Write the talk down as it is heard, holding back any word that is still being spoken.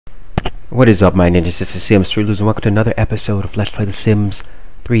What is up, my ninjas? This is Sims True Losers, and welcome to another episode of Let's Play The Sims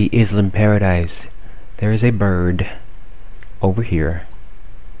 3 Island Paradise. There is a bird over here,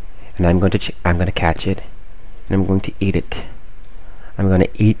 and I'm going to catch it, and I'm going to eat it. I'm going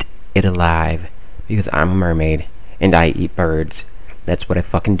to eat it alive because I'm a mermaid and I eat birds. That's what I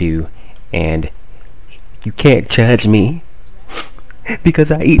fucking do, and you can't judge me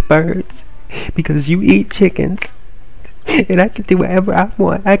because I eat birds, because you eat chickens. And I can do whatever I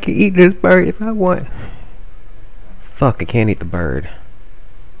want. I can eat this bird if I want. Fuck, I can't eat the bird.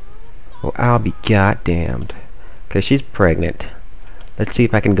 Well, I'll be goddamned. Because she's pregnant. Let's see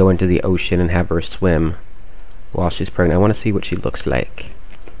if I can go into the ocean and have her swim while she's pregnant. I want to see what she looks like.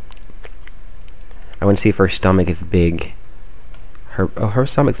 I want to see if her stomach is big. Her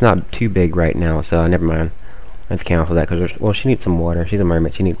stomach's not too big right now, so never mind. Let's cancel that because, well, she needs some water. She's a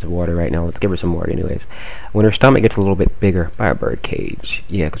mermaid. She needs some water right now. Let's give her some water anyways. When her stomach gets a little bit bigger, buy a bird cage.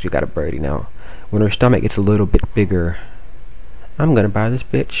 Yeah, because you got a birdie now. When her stomach gets a little bit bigger, I'm going to buy this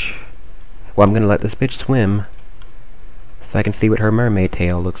bitch. Well, I'm going to let this bitch swim so I can see what her mermaid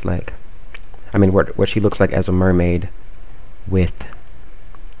tail looks like. I mean, what she looks like as a mermaid with...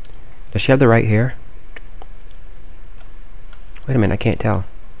 Does she have the right hair? Wait a minute, I can't tell.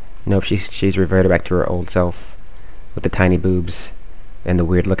 No, she's reverted back to her old self. With the tiny boobs and the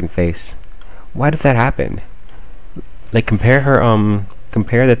weird looking face. Why does that happen? Like, compare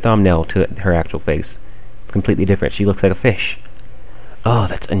the thumbnail to her actual face. Completely different. She looks like a fish. Oh,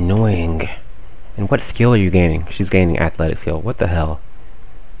 that's annoying. And what skill are you gaining? She's gaining athletic skill. What the hell?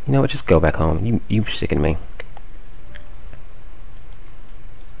 You know what, just go back home. You sicken me.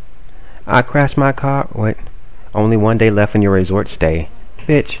 I crashed my car. What? Only one day left in your resort stay.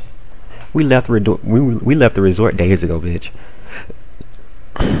 Bitch. We left the resort days ago, bitch.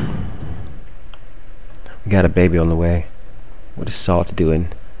 We got a baby on the way. What is Salt doing?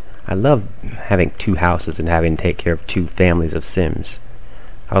 I love having two houses and having to take care of two families of Sims.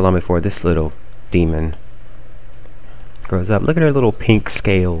 How long before this little demon grows up? Look at her little pink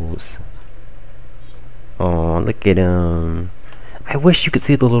scales. Oh, look at them. I wish you could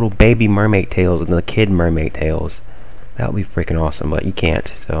see the little baby mermaid tails and the kid mermaid tails. That would be freaking awesome, but you can't,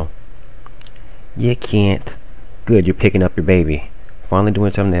 so... You can't. Good, you're picking up your baby. Finally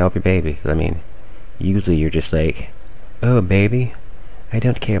doing something to help your baby. 'Cause I mean, usually you're just like, oh, baby, I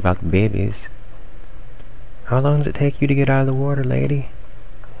don't care about the babies. How long does it take you to get out of the water, lady?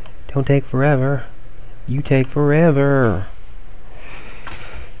 Don't take forever. You take forever.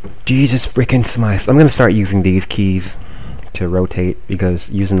 Jesus freaking Smythe. I'm gonna start using these keys to rotate, because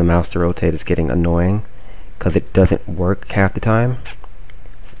using the mouse to rotate is getting annoying, because it doesn't work half the time.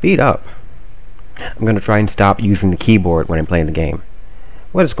 Speed up. I'm going to try and stop using the keyboard when I'm playing the game.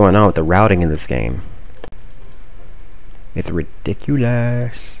 What is going on with the routing in this game? It's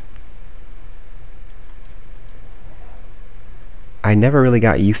ridiculous. I never really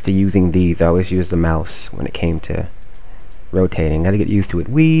got used to using these. I always used the mouse when it came to rotating. Gotta get used to it.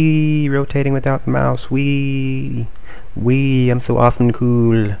 Wee! Rotating without the mouse. Wee! Wee! I'm so awesome and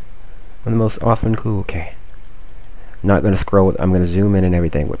cool. I'm the most awesome and cool. Okay. Not going to scroll. I'm going to zoom in and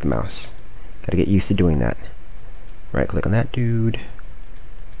everything with the mouse. Gotta get used to doing that. Right click on that dude.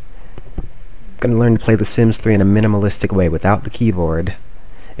 Gonna learn to play The Sims 3 in a minimalistic way without the keyboard,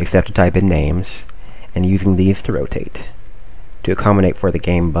 except to type in names, and using these to rotate, to accommodate for the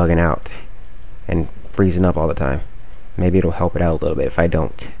game bugging out and freezing up all the time. Maybe it'll help it out a little bit if I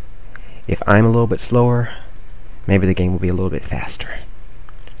don't. If I'm a little bit slower, maybe the game will be a little bit faster.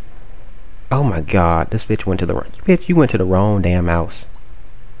 Oh my god, this bitch went to the wrong... Bitch, you went to the wrong damn house.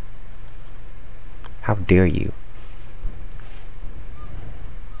 How dare you?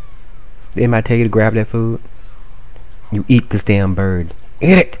 Didn't I tell you to grab that food? You eat this damn bird.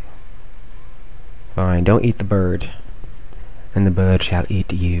 Eat it! Fine, don't eat the bird. And the bird shall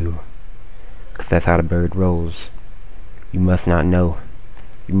eat you. 'Cause that's how the bird rolls. You must not know.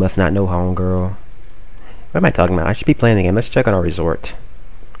 You must not know, homegirl. What am I talking about? I should be playing the game. Let's check on our resort.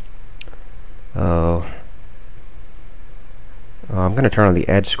 Oh. I'm gonna turn on the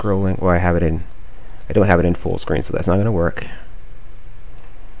edge scrolling. Well, I have it in... I don't have it in full screen, so that's not going to work.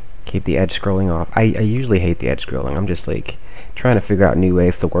 Keep the edge scrolling off. I usually hate the edge scrolling. I'm just like trying to figure out new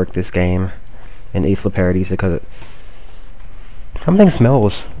ways to work this game in Isla Paradise, because something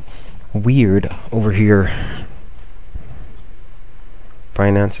smells weird over here.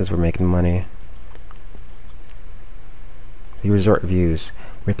 Finances, we're making money. The resort views.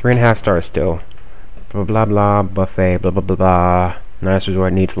 We're 3.5 stars still. Blah blah blah. Buffet. Blah blah blah blah. Nice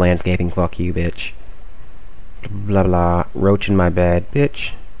resort needs landscaping. Fuck you, bitch. Blah blah. Roach in my bed,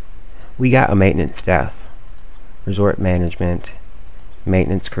 bitch. We got a maintenance staff. Resort management.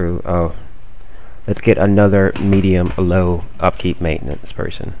 Maintenance crew. Oh. Let's get another medium low upkeep maintenance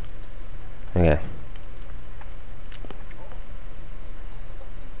person. Okay.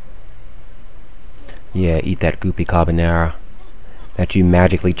 Yeah, eat that goopy carbonara that you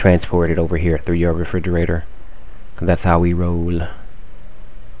magically transported over here through your refrigerator. 'Cause that's how we roll.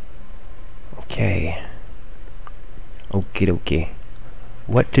 Okay. Okie dokie.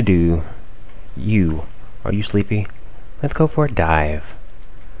 What to do? You. Are you sleepy? Let's go for a dive.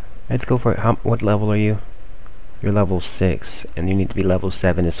 Let's go for it. What level are you? You're level 6, and you need to be level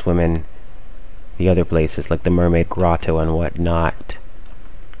 7 to swim in the other places, like the Mermaid Grotto and whatnot.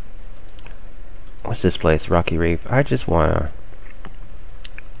 What's this place? Rocky Reef. I just wanna,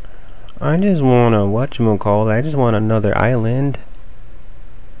 whatchamacallit, I just want another island.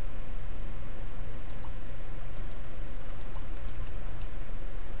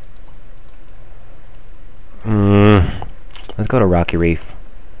 Let's go to Rocky Reef.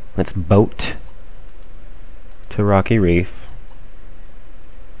 Let's boat to Rocky Reef.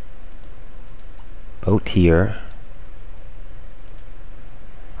 Boat here.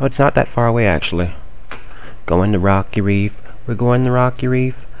 Oh, it's not that far away, actually. Going to Rocky Reef. We're going to Rocky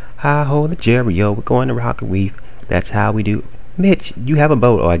Reef. Hi-ho, the Jerry-O. We're going to Rocky Reef. That's how we do. Mitch, you have a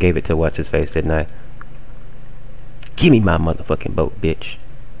boat. Oh, I gave it to what's-his-face, didn't I? Give me my motherfucking boat, bitch.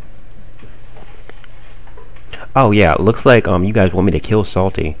 Oh, yeah, looks like you guys want me to kill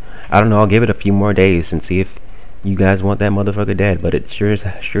Salty. I don't know, I'll give it a few more days and see if you guys want that motherfucker dead, but it sure as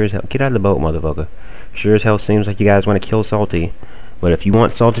hell, get out of the boat, motherfucker. Sure as hell seems like you guys want to kill Salty. But if you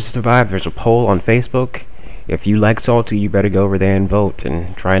want Salty to survive, there's a poll on Facebook. If you like Salty, you better go over there and vote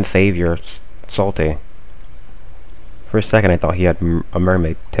and try and save your Salty. For a second, I thought he had a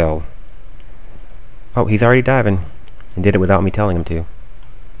mermaid tail. Oh, he's already diving. And did it without me telling him to.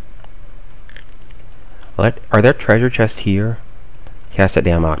 Are there treasure chests here? Cast that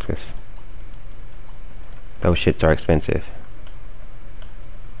damn octopus. Those shits are expensive.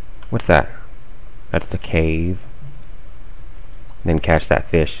 What's that? That's the cave. Then catch that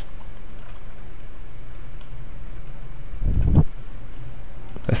fish.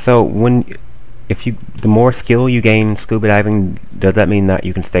 So the more skill you gain scuba diving, does that mean that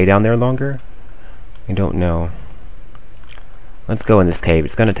you can stay down there longer? I don't know. Let's go in this cave.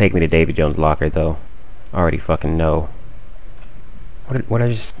 It's gonna take me to Davy Jones' locker though. I already fucking know. What I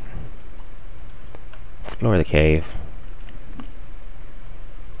just explore the cave.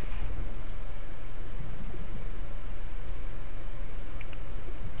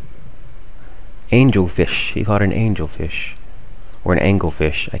 Angelfish. He caught an angelfish. Or an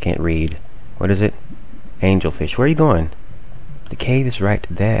anglefish. I can't read. What is it? Angelfish. Where are you going? The cave is right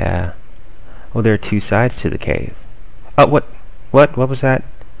there. Oh, there are two sides to the cave. Oh, what? What was that?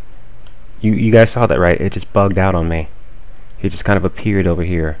 You guys saw that, right? It just bugged out on me. It just kind of appeared over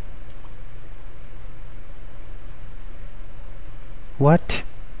here. What?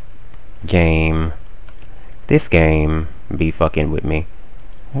 Game. This game be fucking with me.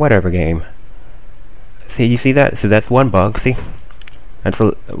 Whatever game. See, you see that? So that's one bug. See? Let's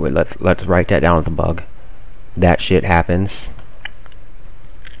write that down as a bug. That shit happens.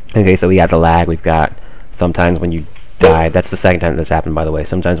 Okay, so we got the lag. We've got sometimes when you dive. That's the second time this happened, by the way.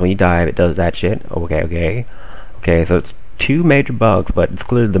 Sometimes when you dive, it does that shit. Okay. Okay, so it's two major bugs, but it's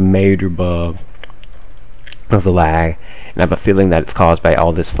clearly the major bug was the lag, and I have a feeling that it's caused by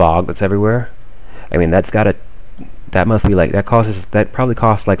all this fog that's everywhere. I mean, that must be like, that probably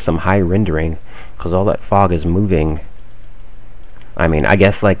costs like some high rendering, because all that fog is moving. I mean, I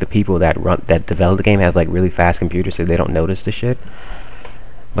guess like the people that develop the game has like really fast computers, so they don't notice the shit.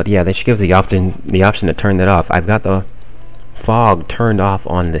 But yeah, they should give the option to turn that off. I've got the fog turned off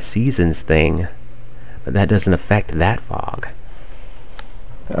on the seasons thing, but that doesn't affect that fog.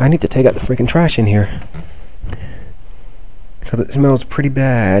 I need to take out the freaking trash in here, because it smells pretty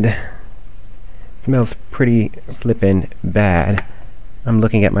bad. It smells pretty flippin' bad. I'm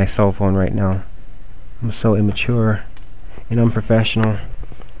looking at my cell phone right now. I'm so immature and unprofessional.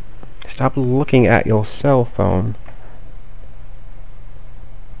 Stop looking at your cell phone.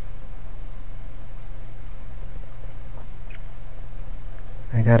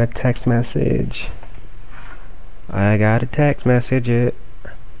 I got a text message. I got a text message.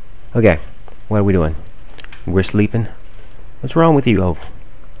 Okay, what are we doing? We're sleeping. What's wrong with you?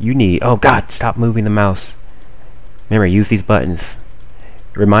 Oh God, stop moving the mouse. Remember, use these buttons.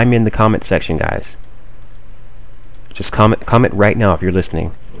 Remind me in the comment section, guys. Just comment right now if you're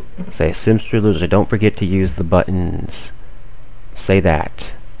listening. Say, Sims 3 Loser, don't forget to use the buttons. Say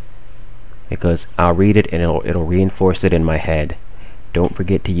that. Because I'll read it and it'll reinforce it in my head. Don't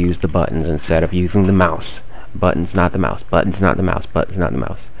forget to use the buttons instead of using the mouse. Buttons, not the mouse. Buttons, not the mouse. Buttons, not the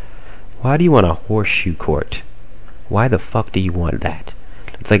mouse. Why do you want a horseshoe court? Why the fuck do you want that?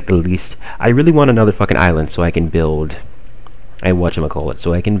 It's like the least... I really want another fucking island so I can build...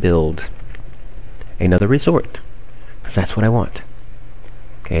 so I can build another resort. Because that's what I want.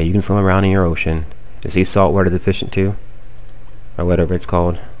 Okay, you can swim around in your ocean. Is he saltwater deficient too? Or whatever it's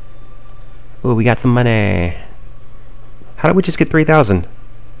called. Ooh, we got some money. How did we just get 3,000?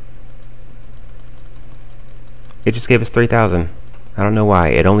 It just gave us 3,000. I don't know why.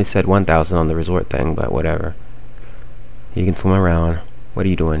 It only said 1,000 on the resort thing, but whatever. You can swim around. What are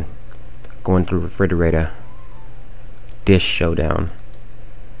you doing? Going through refrigerator. Dish showdown.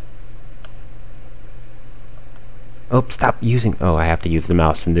 Oh, stop using... Oh, I have to use the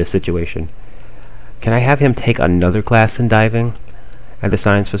mouse in this situation. Can I have him take another class in diving at the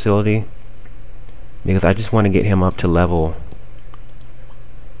science facility? Because I just want to get him up to level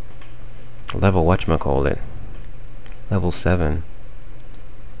whatchamacallit. Level 7.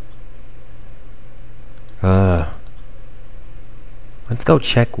 Let's go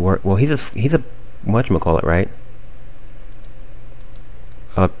check work. Well, he's a whatchamacallit, right?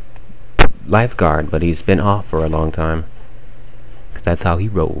 A lifeguard, but he's been off for a long time. 'Cause that's how he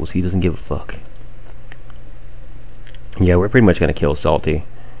rolls. He doesn't give a fuck. Yeah, we're pretty much gonna kill Salty.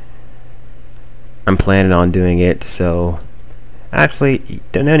 I'm planning on doing it, so... Actually,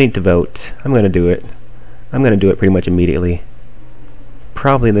 no need to vote. I'm gonna do it. I'm gonna do it pretty much immediately.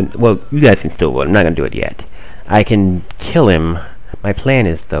 Probably the... Well, you guys can still vote. I'm not gonna do it yet. I can kill him. My plan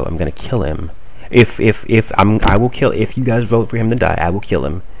is, though, I'm gonna kill him. I will kill... If you guys vote for him to die, I will kill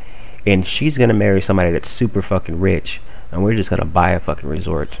him. And she's gonna marry somebody that's super fucking rich. And we're just gonna buy a fucking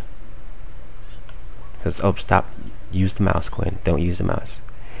resort. Because... Oh, stop. Use the mouse, Quinn. Don't use the mouse.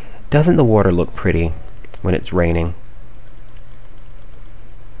 Doesn't the water look pretty when it's raining?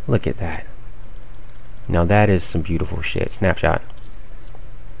 Look at that. Now that is some beautiful shit. Snapshot.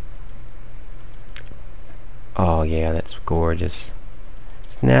 Oh yeah, that's gorgeous.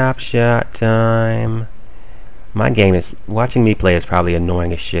 Snapshot time. My game is... Watching me play is probably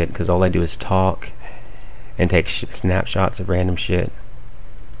annoying as shit because all I do is talk and take snapshots of random shit.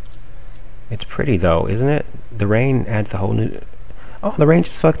 It's pretty though, isn't it? The rain adds a whole new... Oh, the rain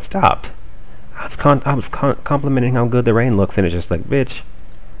just fucking stopped. I was complimenting how good the rain looks, and it's just like, bitch,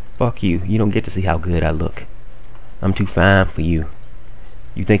 fuck you. You don't get to see how good I look. I'm too fine for you.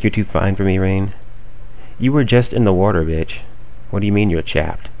 You think you're too fine for me, Rain? You were just in the water, bitch. What do you mean you're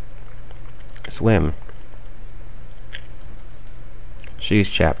chapped? Swim. She's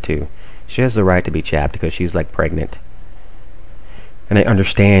chapped too. She has the right to be chapped because she's like pregnant. And I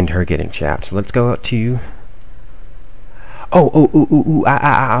understand her getting chapped. So let's go out to you. I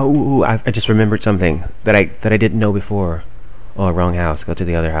just remembered something that I didn't know before. Oh, wrong house. Go to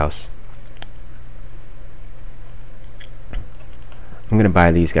the other house. I'm gonna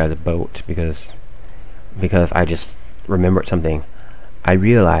buy these guys a boat because I just remembered something. I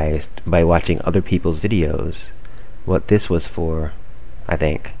realized by watching other people's videos what this was for. I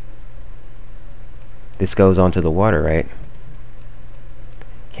think this goes onto the water, right?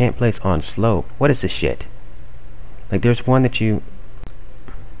 Can't place on slope. What is this shit? Like there's one that you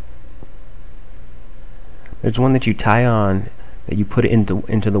tie on that you put it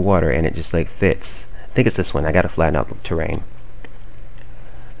into the water and it just like fits. I think it's this one. I gotta flatten out the terrain.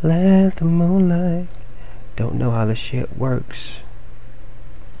 Let the moonlight. Don't know how this shit works.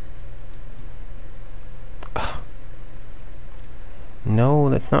 Ugh. No,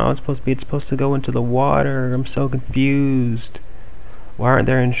 that's not how it's supposed to be. It's supposed to go into the water. I'm so confused. Why aren't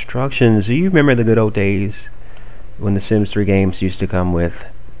there instructions? Do you remember the good old days when the Sims 3 games used to come with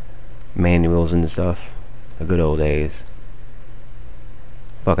manuals and stuff? The good old days.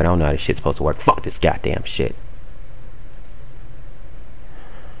 Fuck, I don't know how this shit's supposed to work. Fuck this goddamn shit.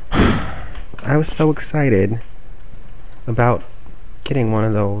 I was so excited about getting one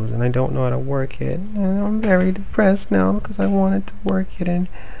of those, and I don't know how to work it. And I'm very depressed now because I wanted to work it and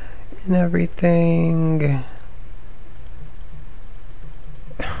everything.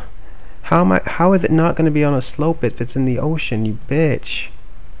 How is it not going to be on a slope if it's in the ocean, you bitch?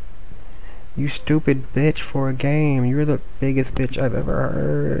 You stupid bitch for a game. You're the biggest bitch I've ever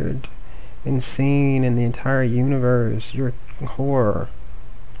heard and seen in the entire universe. You're a whore.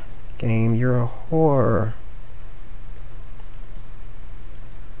 Game, you're a whore.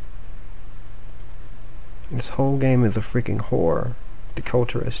 This whole game is a freaking whore.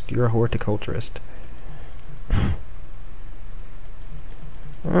 Deculturist. You're a horticulturist.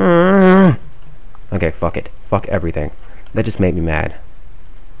 Okay, fuck it. Fuck everything. That just made me mad.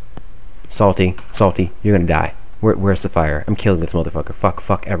 Salty, you're gonna die. Where's the fire? I'm killing this motherfucker.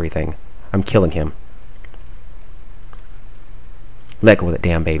 Fuck everything. I'm killing him. Let go of that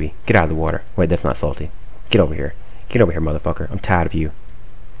damn baby. Get out of the water. Wait, that's not salty. Get over here. Get over here, motherfucker. I'm tired of you.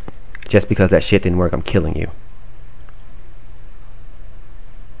 Just because that shit didn't work, I'm killing you.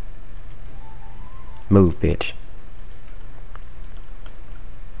 Move, bitch.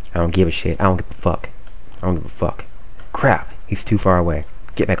 I don't give a shit. I don't give a fuck. I don't give a fuck. Crap. He's too far away.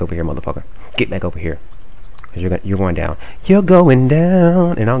 Get back over here, motherfucker. Get back over here. Cause you're going down. You're going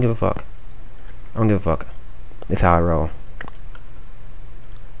down. And I don't give a fuck. I don't give a fuck. That's how I roll.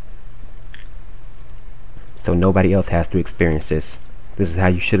 So nobody else has to experience this. This is how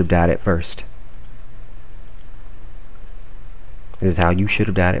you should have died at first. This is how you should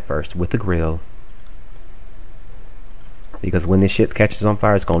have died at first. With the grill. Because when this shit catches on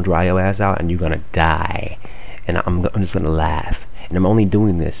fire, it's gonna dry your ass out and you're gonna die. And I'm just gonna laugh. And I'm only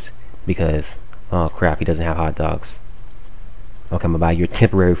doing this because, oh crap, he doesn't have hot dogs. Okay, I'm gonna buy you a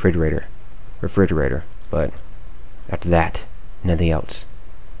temporary refrigerator. But after that, nothing else.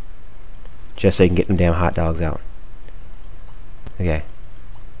 Just so you can get them damn hot dogs out. Okay.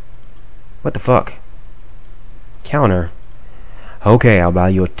 What the fuck? Counter. Okay, I'll buy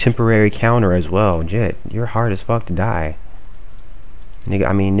you a temporary counter as well. Jet, you're hard as fuck to die.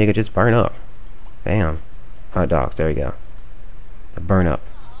 Nigga, just burn up. Bam. Hot dogs, there you go. Burn up.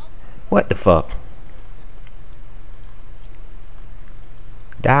 What the fuck?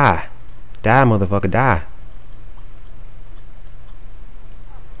 Die. Die, motherfucker, die.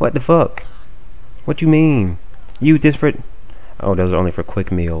 What the fuck? What you mean? Use this for... Oh, those are only for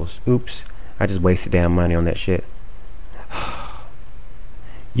quick meals. Oops. I just wasted damn money on that shit.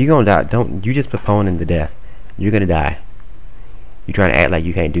 You gonna die. Don't... You just postponing the death. You're gonna die. You trying to act like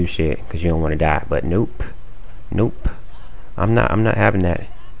you can't do shit because you don't want to die. But nope. Nope. I'm not having that.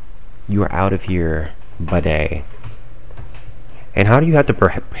 You are out of here, buddy. And how do you have to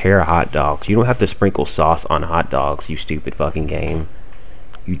prepare hot dogs? You don't have to sprinkle sauce on hot dogs, you stupid fucking game.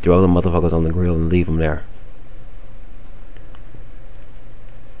 You throw the motherfuckers on the grill and leave them there.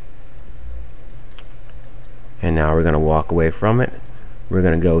 And now we're gonna walk away from it. We're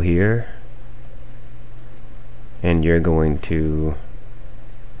gonna go here. And you're going to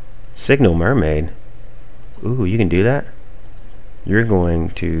signal mermaid. Ooh, you can do that? You're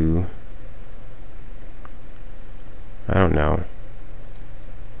going to... I don't know.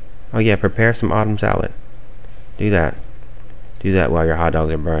 Oh yeah, prepare some autumn salad. Do that. Do that while your hot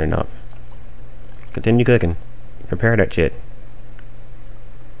dogs are burning up. Continue cooking. Prepare that shit.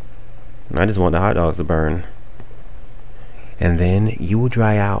 I just want the hot dogs to burn. And then you will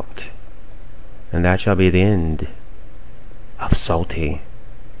dry out. And that shall be the end of Salty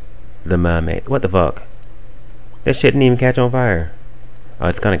the Mermaid. What the fuck? That shit didn't even catch on fire. Oh,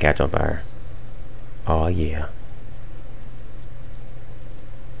 it's gonna catch on fire. Oh yeah.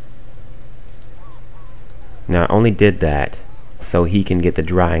 Now I only did that so he can get the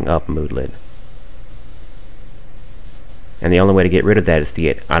drying up moodlet. And the only way to get rid of that is to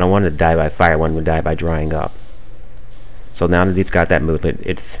get... I don't want to die by fire, I want to die by drying up. So now that he's got that moodlet,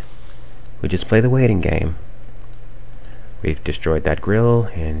 we just play the waiting game. We've destroyed that grill,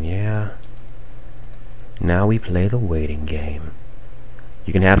 and yeah. Now we play the waiting game.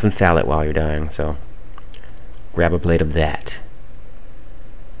 You can have some salad while you're dying, so grab a plate of that.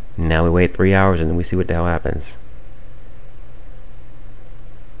 Now we wait 3 hours and then we see what the hell happens.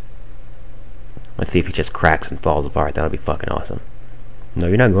 Let's see if he just cracks and falls apart. That'll be fucking awesome. No,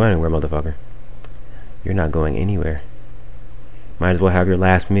 you're not going anywhere, motherfucker. You're not going anywhere. Might as well have your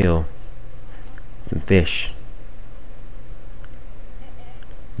last meal. Some fish.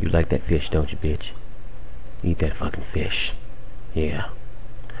 You like that fish, don't you, bitch? Eat that fucking fish. Yeah.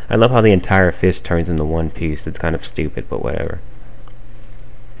 I love how the entire fish turns into one piece. It's kind of stupid, but whatever.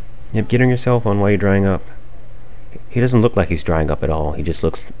 Yep, get on your cell phone while you're drying up. He doesn't look like he's drying up at all. He just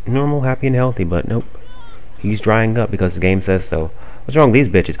looks normal, happy, and healthy, but nope. He's drying up because the game says so. What's wrong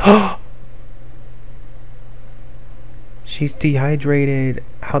with these bitches? She's dehydrated.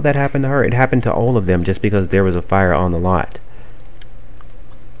 How'd that happen to her? It happened to all of them just because there was a fire on the lot.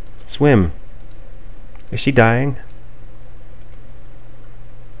 Swim. Is she dying?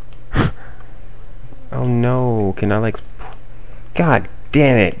 Oh no. Can I like... God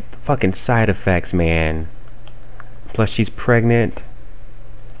damn it. Fucking side effects, man. Plus she's pregnant.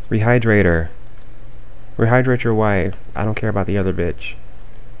 Rehydrate her. Rehydrate your wife. I don't care about the other bitch.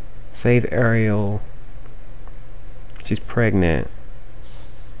 Save Ariel. She's pregnant.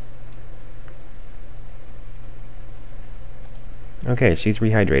 Okay, she's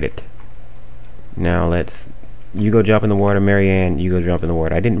rehydrated. Now let's... You go jump in the water, Marianne. You go jump in the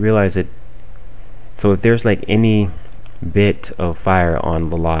water. I didn't realize it. So if there's like any bit of fire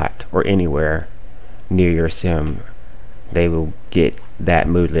on the lot or anywhere near your sim, they will get that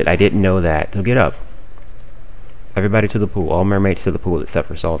mood lit. I didn't know that. So get up. Everybody to the pool. All mermaids to the pool except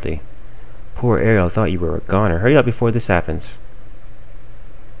for Salty. Poor Ariel, I thought you were a goner. Hurry up before this happens.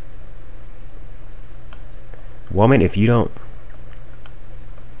 Woman, if you don't...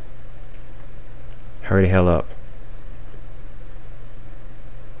 Hurry the hell up.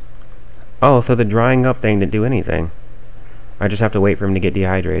 Oh, so the drying up thing didn't do anything. I just have to wait for him to get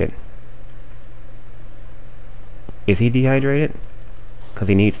dehydrated. Is he dehydrated? Because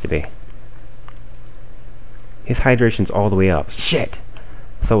he needs to be. His hydration's all the way up. Shit!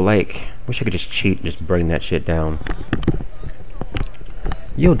 So, like, wish I could just cheat and just bring that shit down.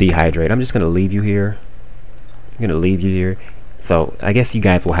 You'll dehydrate. I'm just gonna leave you here. I'm gonna leave you here. So, I guess you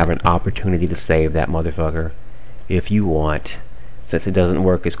guys will have an opportunity to save that motherfucker. If you want. Since it doesn't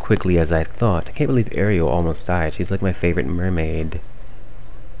work as quickly as I thought. I can't believe Ariel almost died. She's like my favorite mermaid.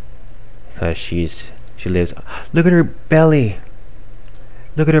 Because she lives... Look at her belly!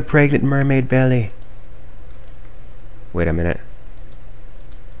 Look at her pregnant mermaid belly. Wait a minute.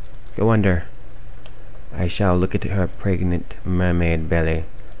 Go under. I shall look at her pregnant mermaid belly.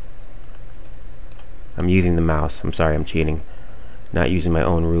 I'm using the mouse. I'm sorry, I'm cheating. Not using my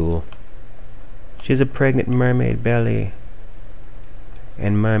own rule. She's a pregnant mermaid belly.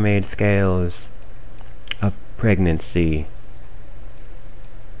 And mermaid scales of pregnancy.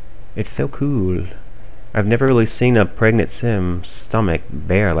 It's so cool. I've never really seen a pregnant sim stomach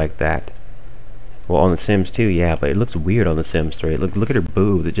bare like that. Well, on The Sims 2, yeah, but it looks weird on The Sims 3. Look at her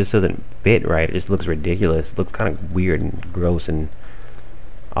boobs. It just doesn't fit right. It just looks ridiculous. It looks kind of weird and gross and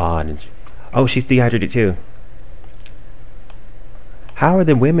odd. And oh, she's dehydrated too. How are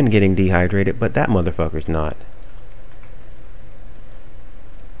the women getting dehydrated, but that motherfucker's not?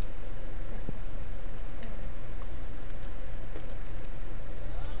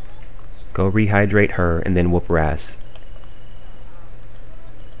 Go rehydrate her and then whoop her ass.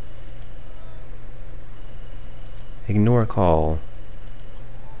 Ignore call.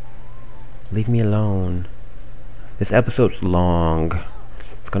 Leave me alone. This episode's long.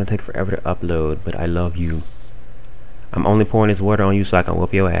 It's gonna take forever to upload, but I love you. I'm only pouring this water on you so I can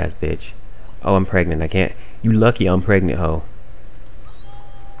whoop your ass, bitch. Oh, I'm pregnant. I can't. You lucky I'm pregnant, hoe.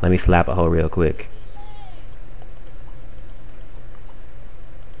 Let me slap a hoe real quick.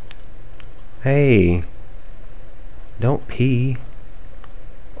 Hey. Don't pee.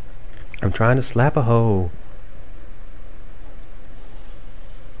 I'm trying to slap a hoe.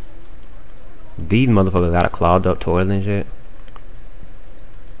 These motherfuckers got a clogged up toilet and shit.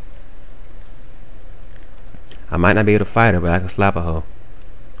 I might not be able to fight her, but I can slap a hoe.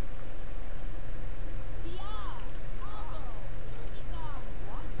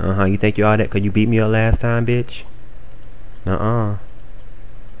 You think you all that cause you beat me up last time, bitch?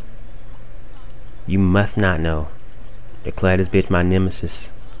 You must not know. Declare this bitch my nemesis.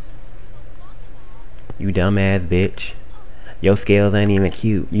 You dumbass bitch. Your scales ain't even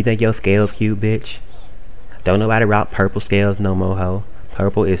cute. You think your scales cute, bitch? Don't nobody rock purple scales no more, ho.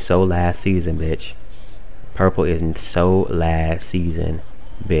 Purple is so last season, bitch. Purple is so last season,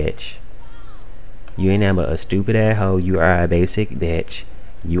 bitch. You ain't never a stupid ass hoe. You are a basic bitch.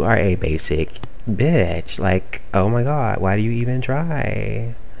 You are a basic bitch. Like, oh my god, why do you even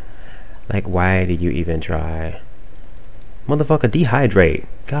try? Like, why did you even try? Motherfucker, dehydrate.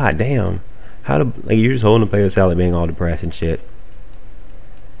 God damn. How to, like, you're just holding a plate of salad being all depressed and shit.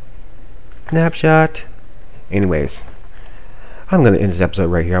 Snapshot. Anyways, I'm gonna end this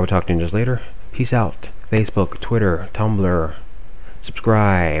episode right here. I will talk to you just later. Peace out. Facebook, Twitter, Tumblr.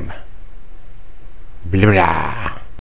 Subscribe. Blah blah.